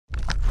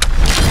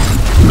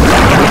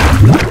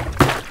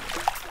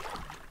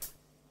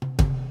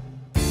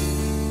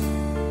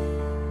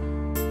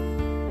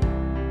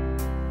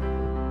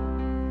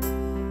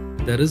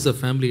there is a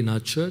family in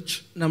our church.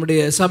 நம்முடைய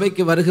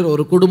சபைக்கு வருகிற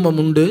ஒரு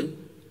குடும்பம் உண்டு.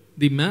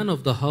 The man of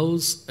the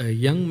house, a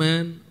young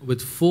man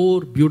with 4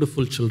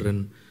 beautiful children,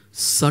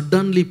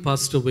 suddenly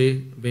passed away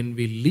when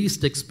we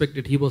least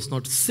expected. He was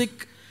not sick,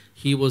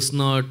 he was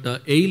not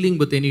ailing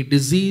with any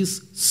disease.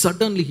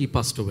 Suddenly he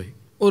passed away.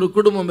 ஒரு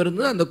குடும்பம்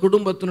இருந்து அந்த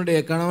குடும்பத்தினுடைய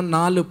கணவன்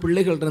 4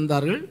 பிள்ளைகள்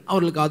இருந்தார்கள்.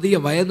 அவர்களுக்கு அதிக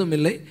வயதும்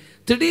இல்லை.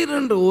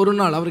 திடீரென்று ஒரு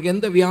நாள் அவருக்கு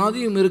எந்த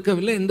வியாதியும்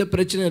இருக்கவில்லை, எந்த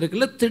பிரச்சனையும்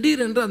இருக்கவில்லை.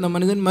 திடீரென்று அந்த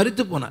மனிதன்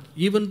மரித்து போனார்.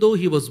 Even though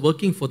he was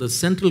working for the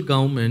central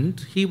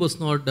government, he was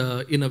not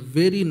in a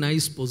very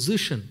nice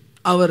position.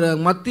 அவர்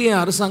மத்திய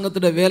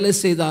அரசாங்கத்திட வேலை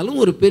செய்தாலும்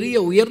ஒரு பெரிய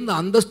உயர்ந்த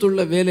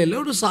அந்தஸ்துள்ள வேலையில,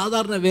 ஒரு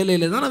சாதாரண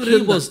வேலையில தான் அவர்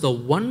இருந்தார். He was the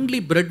only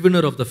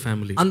breadwinner of the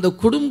family. அந்த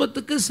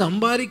குடும்பத்துக்கு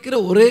சம்பாதிக்கிற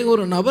ஒரே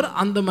ஒரு நபர்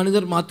அந்த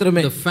மனிதர்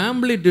மாத்திரமே. The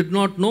family did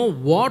not know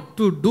what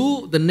to do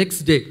the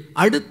next day.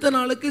 அடுத்த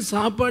நாளுக்கு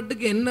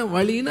சாப்பாட்டுக்கு என்ன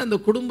வழின்னு அந்த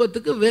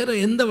குடும்பத்துக்கு வேற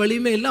எந்த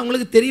வழியுமே இல்லை,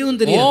 அவங்களுக்கு தெரியவும்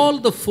தெரியாது. All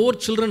the 4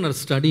 children are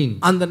studying.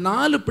 அந்த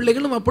 4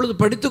 பிள்ளைகளும் அப்பொழுது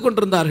படித்துக்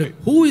கொண்டிருந்தார்கள்.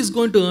 Who is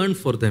going to earn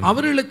for them?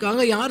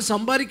 அவர்களுக்காக யார்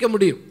சம்பாதிக்க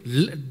முடியும்?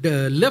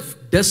 Left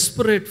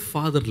desperate,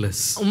 fatherless.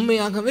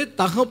 உண்மையாகவே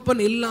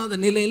தகப்பன் இல்லாத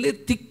நிலையிலே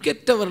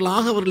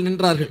திக்கற்றவர்களாக அவர்கள்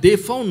நின்றார்கள். They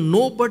found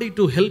nobody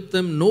to help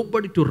them,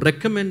 nobody to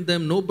recommend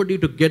them, nobody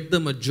to get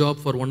them a job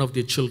for one of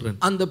their children.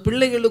 அந்த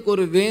பிள்ளைகளுக்கு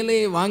ஒரு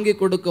வேலையை வாங்கி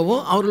கொடுக்கவோ,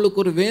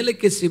 அவர்களுக்கு ஒரு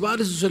வேலைக்கு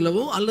சிபாரிசு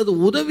சொல்லவோ அல்லது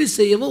உதவி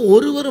செய்யவோ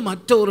ஒருவரும்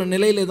மற்ற ஒரு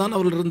நிலையிலே தான்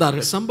அவர்கள்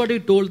இருந்தார்கள். Somebody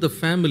told the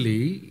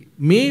family,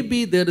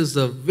 maybe there is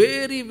a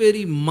very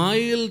very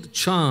mild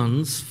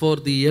chance for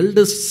the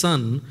eldest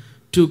son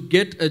to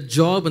get a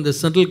job in the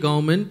central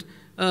government.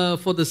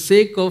 For the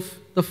sake of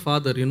the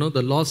father,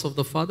 the loss of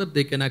the father,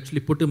 they can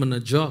actually put him in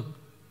a job.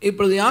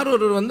 இப்பொழுது யார்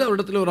ஒருவர் வந்து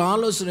அவரிடத்தில் ஒரு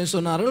ஆலோசனை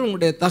சொன்னார்கள்.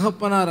 உங்களுடைய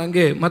தகப்பனார்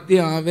அங்கே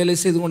மத்திய வேலை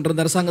செய்து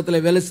கொண்டிருந்த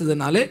அரசாங்கத்தில் வேலை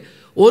செய்தனாலே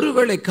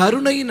ஒருவேளை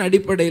கருணையின்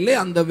அடிப்படையில்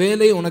அந்த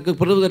வேலையை உனக்கு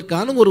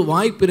பெறுவதற்கான ஒரு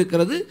வாய்ப்பு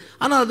இருக்கிறது.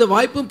 ஆனால் அந்த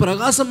வாய்ப்பும்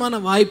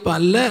பிரகாசமான வாய்ப்பு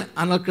அல்ல,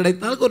 ஆனால்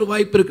கிடைத்தால் ஒரு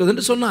வாய்ப்பு இருக்கிறது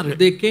என்று சொன்னார்கள்.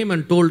 They came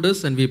and told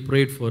us and we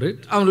prayed for it.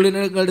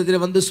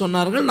 அவர்களிடத்தில் வந்து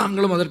சொன்னார்கள்,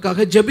 நாங்களும்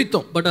அதற்காக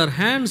ஜெபித்தோம். But our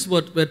hands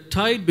were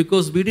tied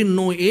because we didn't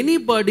know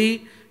anybody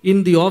in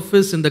the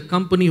office, in the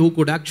company, who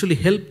could actually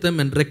help them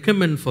and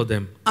recommend for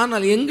them.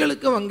 ஆனால்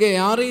எங்களுக்கு அங்கே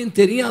யாரையும்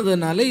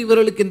தெரியாதனால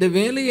இவர்களுக்கு இந்த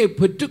வேலையை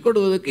பெற்றுக்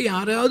கொடுவதற்கு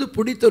யாராவது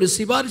பிடித்த ஒரு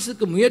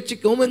சிபாரிசுக்கு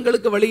முயற்சிக்கவும்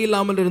எங்களுக்கு வழி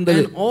இல்லாமல்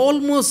இருந்தது.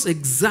 Almost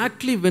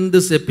exactly when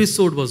this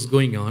episode was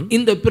going on,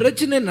 இந்த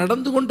பிரச்சனை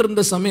நடந்து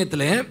கொண்டிருந்த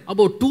சமயத்துல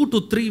about 2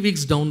 to 3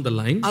 weeks down the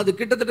line, அது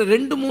கிட்டத்தட்ட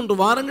 2-3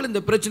 வாரங்கள்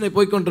இந்த பிரச்சனை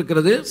போய்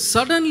கொண்டிருக்கிறது.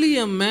 Suddenly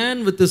a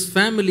man with his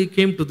family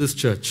came to this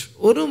church.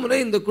 ஒரு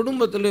முறை இந்த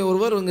குடும்பத்திலே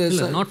ஒருவர்,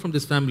 not from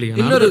this family,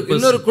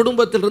 இன்னொரு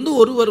குடும்பத்திலிருந்து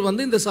ஒருவர்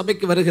வந்து இந்த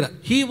சபைக்கு வருகிறார்.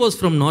 He was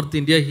from North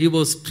India. He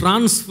was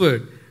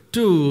transferred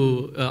to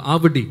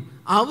Avadi.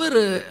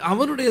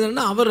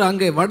 அவர்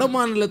அங்கே வட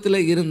மாநிலத்தில்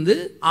இருந்து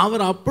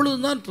அவர்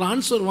அப்பொழுதுதான்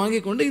டிரான்ஸ்ஃபர் வாங்கி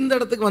கொண்டு இந்த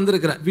இடத்துக்கு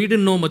வந்திருக்கிறார். We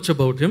didn't know much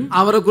about him.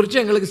 அவரை குறித்து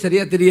எங்களுக்கு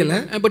சரியா தெரியல.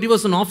 But he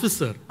was an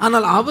officer.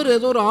 ஆனால் அவர்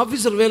ஏதோ ஒரு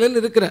ஆபீசர் வேலையில்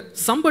இருக்கிறார்.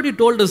 Somebody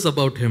told us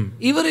about him.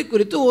 இவரை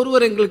குறித்து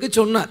ஒருவர் எங்களுக்கு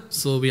சொன்னார்.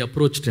 So we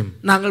approached him.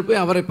 நாங்கள்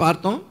போய் அவரை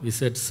பார்த்தோம். We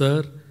said, sir,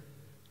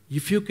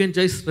 if you can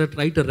just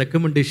write a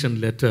recommendation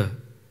letter,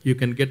 you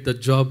can get the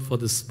job for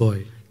this boy.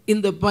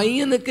 இந்த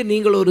பையனுக்கு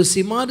நீங்கள் ஒரு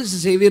சிபாரிசு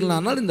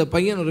செய்வீர்களானால் இந்த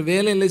பையன் ஒரு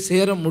வேலையில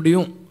சேர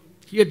முடியும்.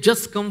 He had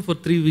just come for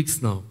 3 weeks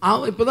now.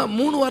 இப்பதான்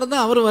 3 வாரம்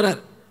தான் அவர்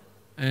வரார்.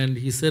 And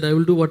he said, I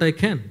will do what I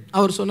can.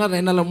 அவர் சொன்னார்,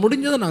 என்னால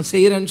முடிஞ்சதை நான்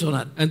செய்யறேன்னு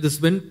சொன்னார். And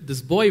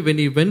this boy, when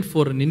he went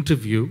for an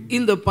interview,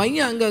 இந்த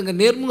பையன் அங்க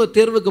நேர்முக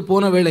தேர்வுக்கு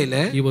போன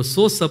வேளையில he was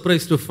so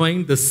surprised to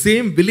find the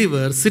same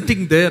believer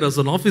sitting there as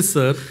an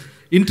officer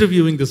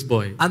interviewing this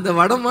boy. அந்த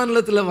வட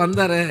மாநிலத்துல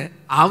வந்தாரே,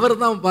 அவர்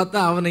தான் பார்த்தா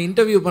அவனை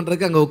இன்டர்வியூ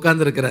பண்றதுக்கு அங்க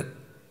உட்கார்ந்து இருக்கிறார்.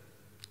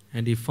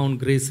 And he found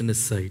grace in his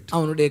sight.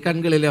 அவனுடைய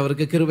கண்களிலே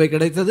அவருக்கு கிருபை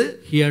கிடைத்தது.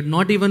 He had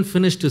not even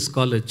finished his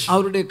college.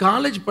 அவருடைய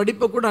காலேஜ்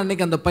படிப்பை கூட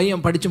அன்னைக்கு அந்த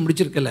பையன் படிச்சு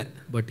முடிச்சிருக்கல.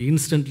 But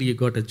instantly he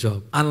got a job.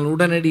 ஆனால்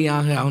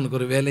உடனடியாக அவனுக்கு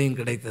ஒரு வேலையும்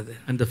கிடைத்தது.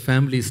 And the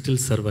family is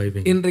still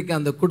surviving. இன்றைக்கு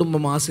அந்த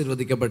குடும்பம்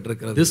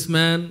ஆசீர்வதிக்கப்பட்டிருக்கிறது. This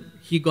man,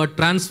 he got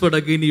transferred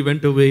again, he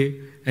went away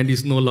and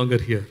is no longer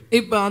here.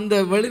 இப்ப அந்த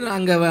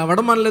அங்க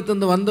வட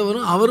மாநிலத்திலிருந்து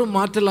வந்தவரும் அவரும்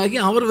மாற்றலாகி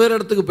அவர் வேற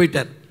இடத்துக்கு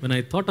போயிட்டார். When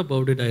I thought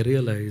about it, I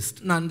realized,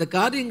 நான் இந்த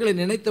காரியங்களை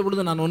நினைத்த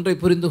பொழுது நான் ஒன்றை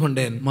புரிந்து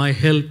கொண்டேன். My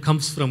help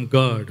comes from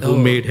God who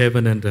made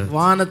heaven and earth.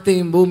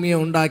 வானத்தையும்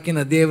பூமியையும்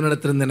உண்டாக்கின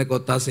தேவனிடத்திலிருந்து எனக்கு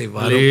ஒத்தாசை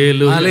வரும்.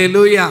 Hallelujah.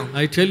 Hallelujah.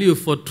 I tell you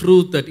for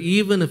truth that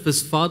even if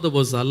his father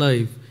was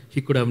alive,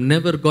 he could have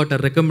never got a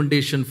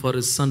recommendation for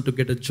his son to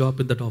get a job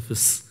in that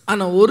office.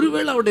 ஆனா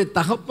ஒருவேளை அவருடைய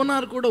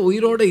தகப்பனார் கூட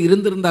உயிரோட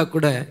இருந்திருந்தா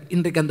கூட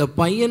இன்றைக்கு அந்த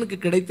பையனுக்கு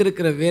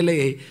கிடைத்திருக்கிற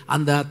வேலையை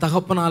அந்த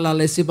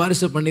தகப்பனால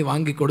சிபாரிசு பண்ணி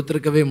வாங்கி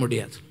கொடுத்திருக்கவே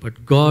முடியாது. But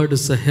God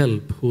is a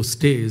help who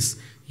stays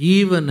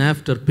even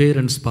after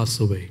parents pass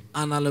away.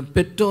 ஆனாலும்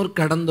பெற்றோர்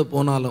கடந்து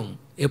போனாலும்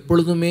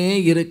எப்பொழுதுமே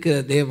இருக்கிற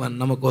தேவன்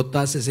நமக்கு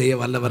ஒத்தாசை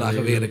செய்ய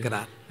வல்லவராகவே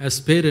இருக்கிறார். As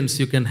parents,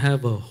 you can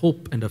have a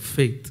hope and a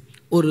faith.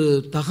 ஒரு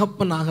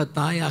தகப்பனாக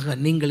தாயாக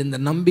நீங்கள் இந்த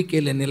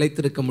நம்பிக்கையில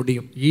நிலைத்திருக்க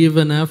முடியும்.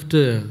 Even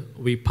after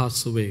we pass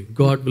away,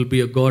 God will be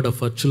a God of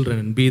our children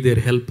and be their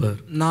helper.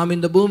 நாம்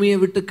இந்த பூமியை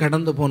விட்டு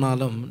கடந்து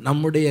போனாலும்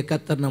நம்முடைய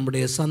கர்த்தர்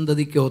நம்முடைய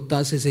சந்ததிக்கு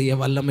ஒத்தாசை செய்ய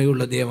வல்லமை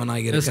உள்ள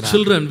தேவனாக As இருக்கிறார்.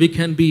 children, we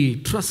can be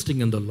trusting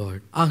in the Lord.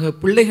 ஆக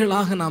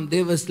பிள்ளைகளாக நாம்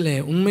தேவனிலே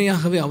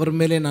உண்மையாகவே அவர்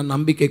மேலே நான்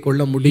நம்பிக்கை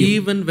கொள்ள முடியும்.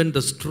 Even when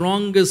the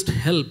strongest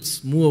helps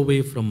move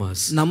away from us,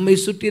 நம்மை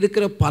சுற்றி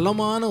இருக்கிற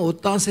பலமான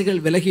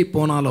ஒத்தாசைகள் விலகி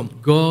போனாலும்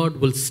God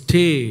will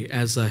stay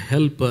as a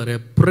helper, a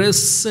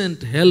present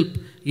help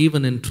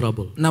even in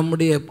trouble.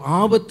 நம்முடைய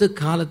ஆபத்து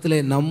காலத்திலே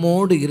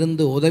நம்மோடு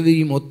இருந்து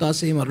உதவியும்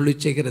ஒத்தாசையும் அருளி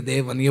செய்கிற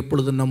தேவன்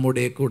எப்பொழுதும்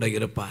நம்முடைய கூட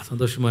இருப்பார்.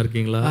 சந்தோஷமா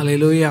இருக்கீங்களா?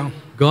 ஹல்லேலூயா.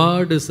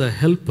 God is a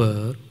helper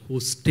who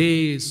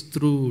stays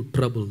through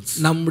troubles.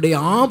 நம்முடைய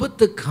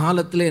ஆபத்து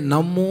காலத்திலே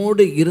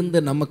நம்மோடு இருந்து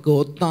நமக்கு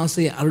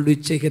ஒத்தாசை அருளி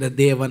செய்கிற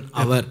தேவன்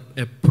அவர்.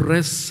 A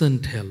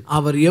present help.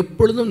 அவர்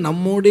எப்பொழுதும்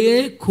நம்மோடே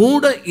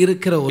கூட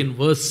இருக்கிற. In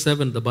verse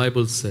 7 the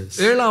Bible says,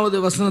 7வது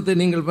வசனத்தை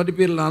நீங்கள்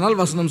படிப்பீர்களானால்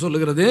வசனம்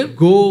சொல்லுகிறது,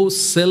 go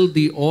sell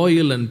the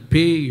oil and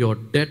pay your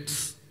debts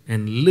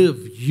and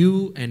live you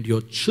and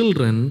your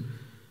children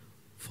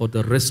for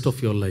the rest of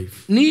your life.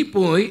 நீ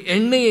போய்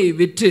எண்ணெயை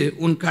விற்று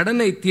உன்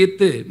கடனை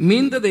தீர்த்து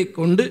மீந்ததை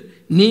கொண்டு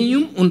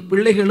நீயும் உன்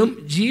பிள்ளைகளும்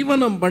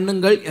ஜீவனம்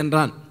பண்ணுங்கள்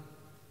என்றான்.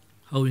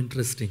 How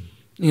interesting.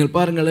 நீங்கள்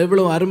பாருங்கள்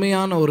எவ்வளவு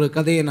அருமையான ஒரு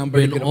கதையை நாம் When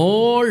படிக்கிறோம்.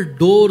 all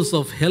doors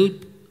of help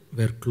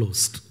were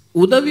closed,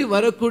 உதவி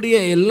வரக்கூடிய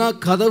எல்லா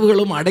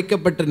கதவுகளும்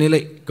அடைக்கப்பட்ட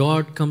நிலை,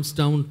 God comes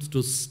down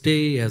to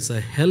stay as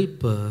a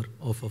helper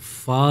of a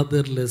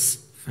fatherless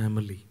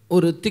family.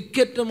 ஒரு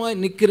திக்கற்றமாய்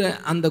நிற்கிற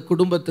அந்த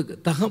குடும்பத்துக்கு,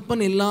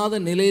 தகப்பன் இல்லாத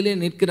நிலையிலே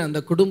நிற்கிற அந்த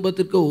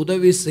குடும்பத்திற்கு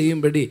உதவி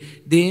செய்யும்படி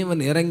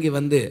தேவன் இறங்கி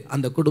வந்து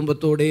அந்த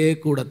குடும்பத்தோடயே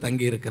கூட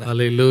தங்கி இருக்கிறார்.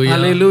 Hallelujah.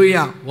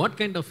 Hallelujah. What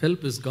kind of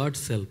help is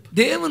God's help?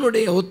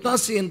 தேவனுடைய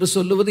ஒத்தாசை என்று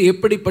சொல்லுவது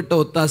எப்படிப்பட்ட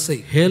ஒத்தாசை?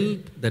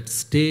 Help that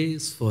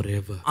stays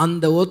forever.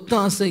 அந்த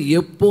ஒத்தாசை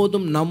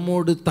எப்போதும்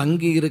நம்மோடு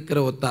தங்கி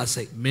இருக்கிற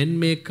ஒத்தாசை. Men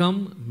may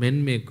come, men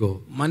may go.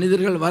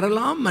 மனிதர்கள்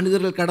வரலாம்,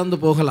 மனிதர்கள் கடந்து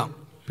போகலாம்.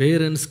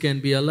 Parents can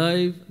be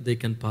alive, they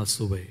can pass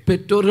away.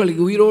 பெற்றோர்கள்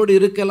உயிரோடு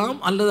இருக்கலாம்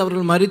அல்லது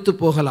அவர்கள் மரித்து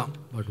போகலாம்.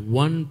 But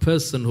one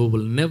person who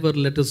will never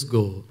let us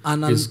go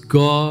is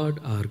God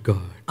our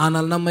God.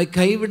 ஆனால் நம்மை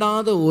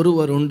கைவிடாத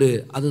ஒருவர் உண்டு,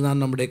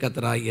 அதுதான் நம்முடைய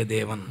கர்த்தராகிய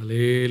தேவன்.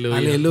 Hallelujah.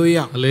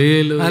 ஹல்லேலூயா.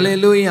 Hallelujah.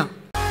 ஹல்லேலூயா.